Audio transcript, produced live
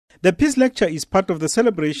The Peace Lecture is part of the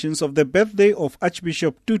celebrations of the birthday of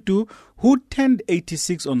Archbishop Tutu, who turned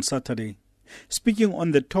 86 on Saturday. Speaking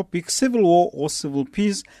on the topic civil war or civil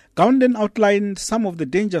peace, Gounden outlined some of the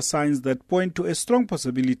danger signs that point to a strong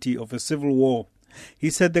possibility of a civil war.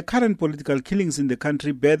 He said the current political killings in the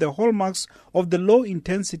country bear the hallmarks of the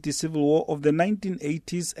low-intensity civil war of the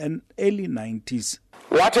 1980s and early 90s.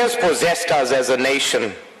 What has possessed us as a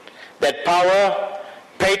nation that power,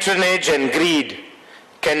 patronage and greed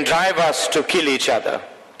can drive us to kill each other?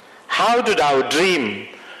 How did our dream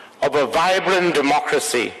of a vibrant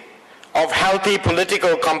democracy, of healthy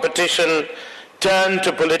political competition, turn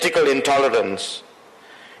to political intolerance?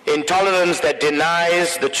 Intolerance that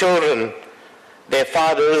denies the children their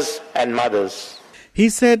fathers and mothers. He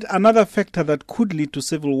said another factor that could lead to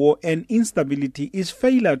civil war and instability is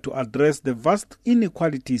failure to address the vast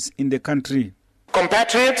inequalities in the country.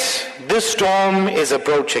 Compatriots, this storm is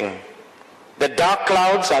approaching. The dark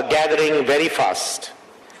clouds are gathering very fast.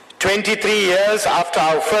 23 years after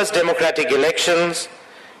our first democratic elections,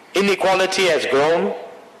 inequality has grown,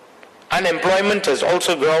 unemployment has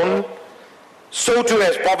also grown, so too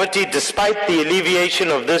has poverty despite the alleviation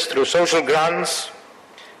of this through social grants.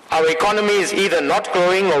 Our economy is either not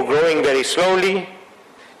growing or growing very slowly.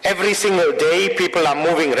 Every single day people are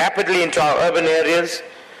moving rapidly into our urban areas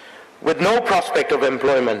with no prospect of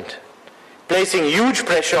employment, placing huge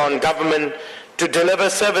pressure on government to deliver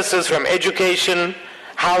services from education,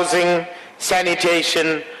 housing,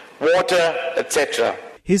 sanitation, water, etc.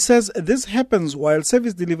 He says this happens while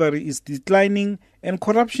service delivery is declining and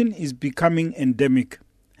corruption is becoming endemic.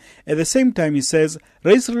 At the same time, he says,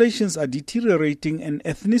 race relations are deteriorating and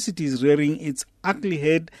ethnicity is rearing its ugly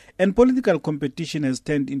head and political competition has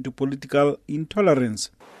turned into political intolerance.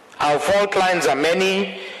 Our fault lines are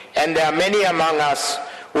many, and there are many among us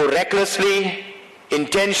who recklessly,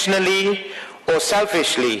 intentionally or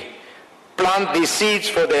selfishly plant these seeds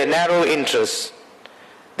for their narrow interests.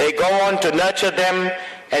 They go on to nurture them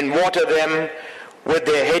and water them with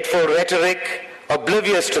their hateful rhetoric,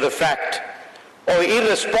 oblivious to the fact, or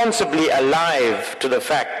irresponsibly alive to the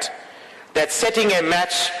fact, that setting a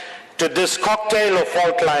match to this cocktail of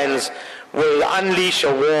fault lines will unleash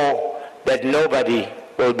a war that nobody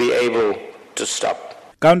will be able to stop.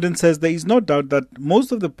 Gounden says there is no doubt that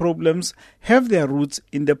most of the problems have their roots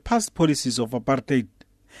in the past policies of apartheid.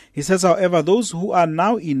 He says, however, those who are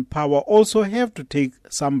now in power also have to take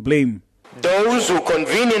some blame. Those who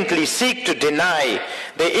conveniently seek to deny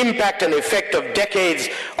the impact and effect of decades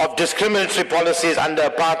of discriminatory policies under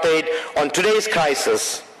apartheid on today's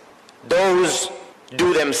crisis, those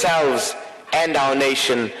do themselves and our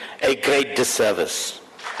nation a great disservice.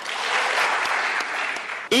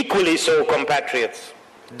 Equally so, compatriots,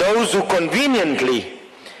 those who conveniently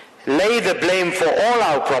lay the blame for all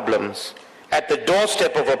our problems at the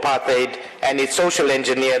doorstep of apartheid and its social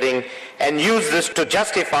engineering and use this to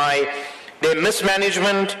justify their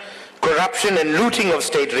mismanagement, corruption and looting of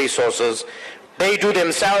state resources, they do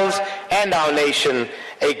themselves and our nation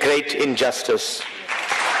a great injustice.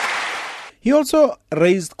 He also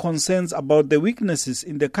raised concerns about the weaknesses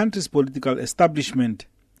in the country's political establishment.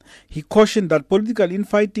 He cautioned that political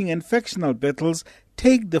infighting and factional battles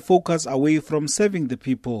take the focus away from serving the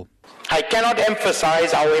people. I cannot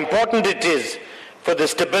emphasize how important it is for the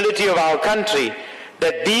stability of our country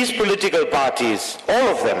that these political parties, all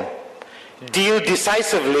of them, deal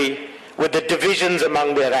decisively with the divisions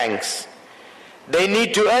among their ranks. They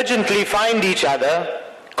need to urgently find each other,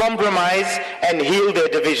 compromise and heal their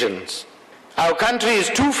divisions. Our country is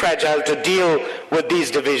too fragile to deal with these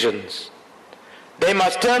divisions. They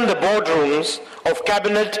must turn the boardrooms of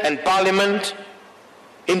cabinet and parliament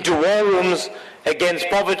into war rooms against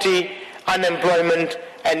poverty, unemployment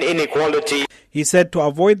and inequality. He said to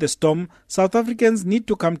avoid the storm, South Africans need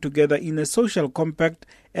to come together in a social compact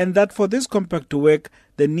and that for this compact to work,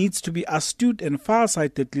 there needs to be astute and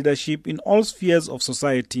far-sighted leadership in all spheres of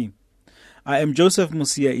society. I am Joseph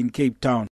Musia in Cape Town.